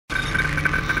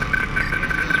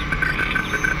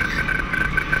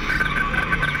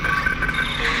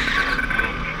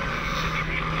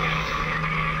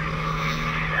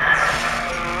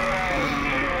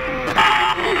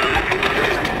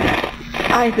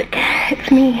Isaac, it's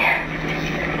me.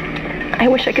 I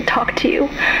wish I could talk to you.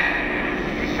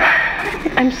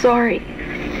 I'm sorry.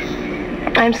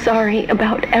 I'm sorry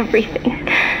about everything.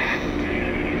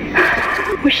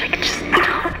 I wish I could just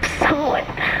talk to someone.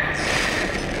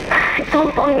 It's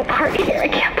all falling apart here. I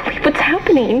can't believe what's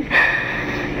happening.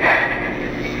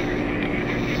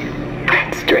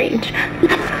 It's strange.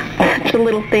 Such a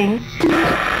little thing.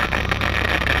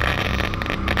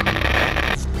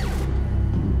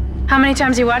 How many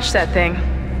times you watched that thing?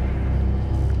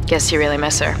 Guess you really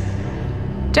miss her.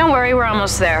 Don't worry, we're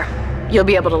almost there. You'll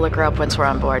be able to look her up once we're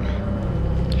on board.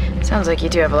 Sounds like you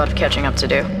do have a lot of catching up to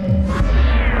do. All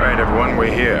right, everyone,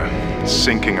 we're here.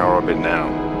 Sinking our orbit now.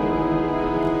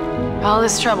 All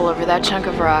this trouble over that chunk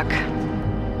of rock.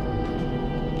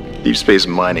 Deep space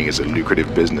mining is a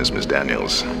lucrative business, Ms.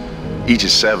 Daniels.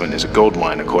 Aegis 7 is a gold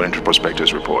mine according to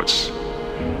prospectors' reports.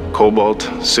 Cobalt,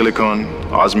 silicon,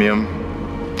 osmium.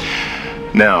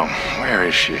 Now, where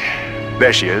is she?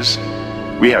 There she is.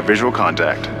 We have visual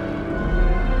contact.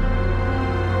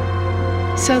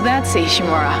 So that's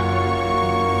Ishimura.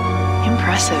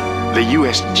 Impressive. The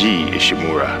USG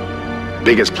Ishimura.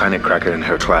 Biggest planet cracker in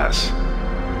her class.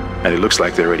 And it looks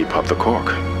like they already popped the cork.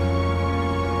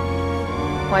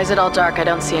 Why is it all dark? I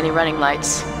don't see any running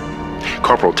lights.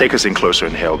 Corporal, take us in closer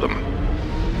and hail them.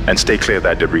 And stay clear of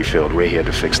that debris field. We're here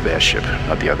to fix their ship,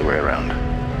 not the other way around.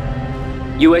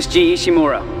 USG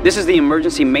Ishimura, this is the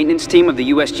emergency maintenance team of the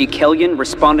USG Kellion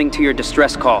responding to your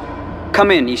distress call.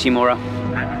 Come in, Ishimura.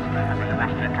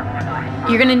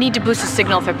 You're gonna need to boost the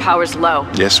signal if it power's low.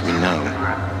 Yes, we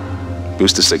know.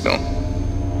 Boost the signal.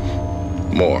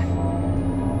 More.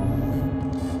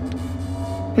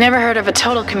 Never heard of a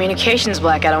total communications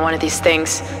blackout on one of these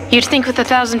things. You'd think with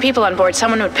 1,000 people on board,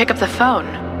 someone would pick up the phone.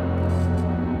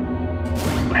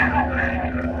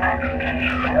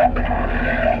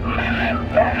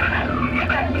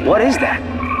 What is that?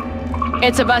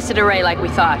 It's a busted array like we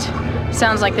thought.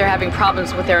 Sounds like they're having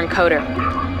problems with their encoder.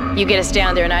 You get us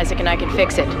down there and Isaac and I can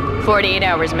fix it. 48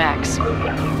 hours max.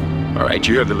 All right,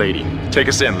 you heard the lady. Take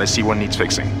us in. Let's see what needs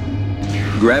fixing.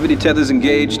 Gravity tethers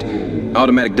engaged.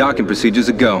 Automatic docking procedures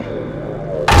a go.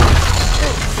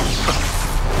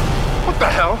 What the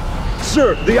hell?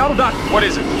 Sir, the auto dock. What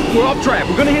is it? We're off track.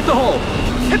 We're gonna hit the hull.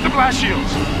 Hit the blast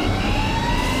shields.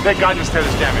 Their guidance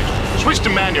tether's damaged. Switch to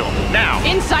manual, now.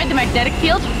 Inside the magnetic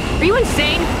field? Are you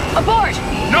insane? Abort!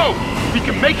 No! We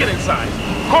can make it inside.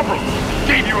 Corporal,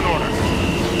 gave you an order.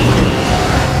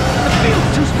 The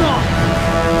field's too strong.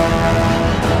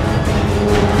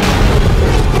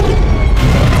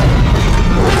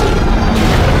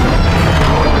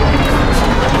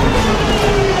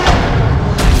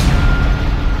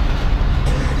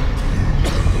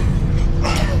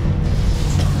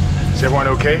 Is everyone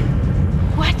okay?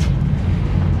 What?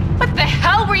 What the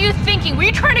hell were you thinking? Were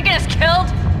you trying to get us killed?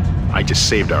 I just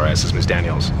saved our asses, Miss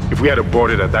Daniels. If we had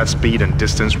aborted at that speed and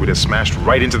distance, we'd have smashed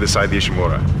right into the side of the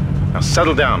Ishimura. Now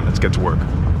settle down, let's get to work.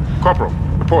 Corporal,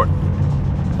 report.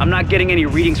 I'm not getting any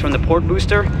readings from the port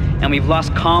booster, and we've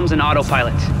lost comms and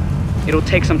autopilot. It'll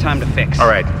take some time to fix. All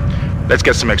right, let's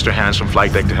get some extra hands from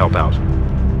flight deck to help out.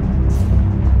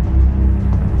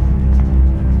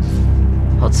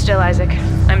 Hold still, Isaac.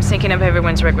 I'm syncing up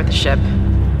everyone's rig with the ship.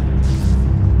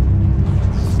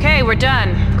 Okay, we're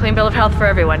done. Clean bill of health for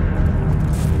everyone.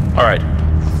 All right,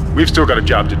 we've still got a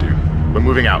job to do. We're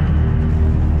moving out.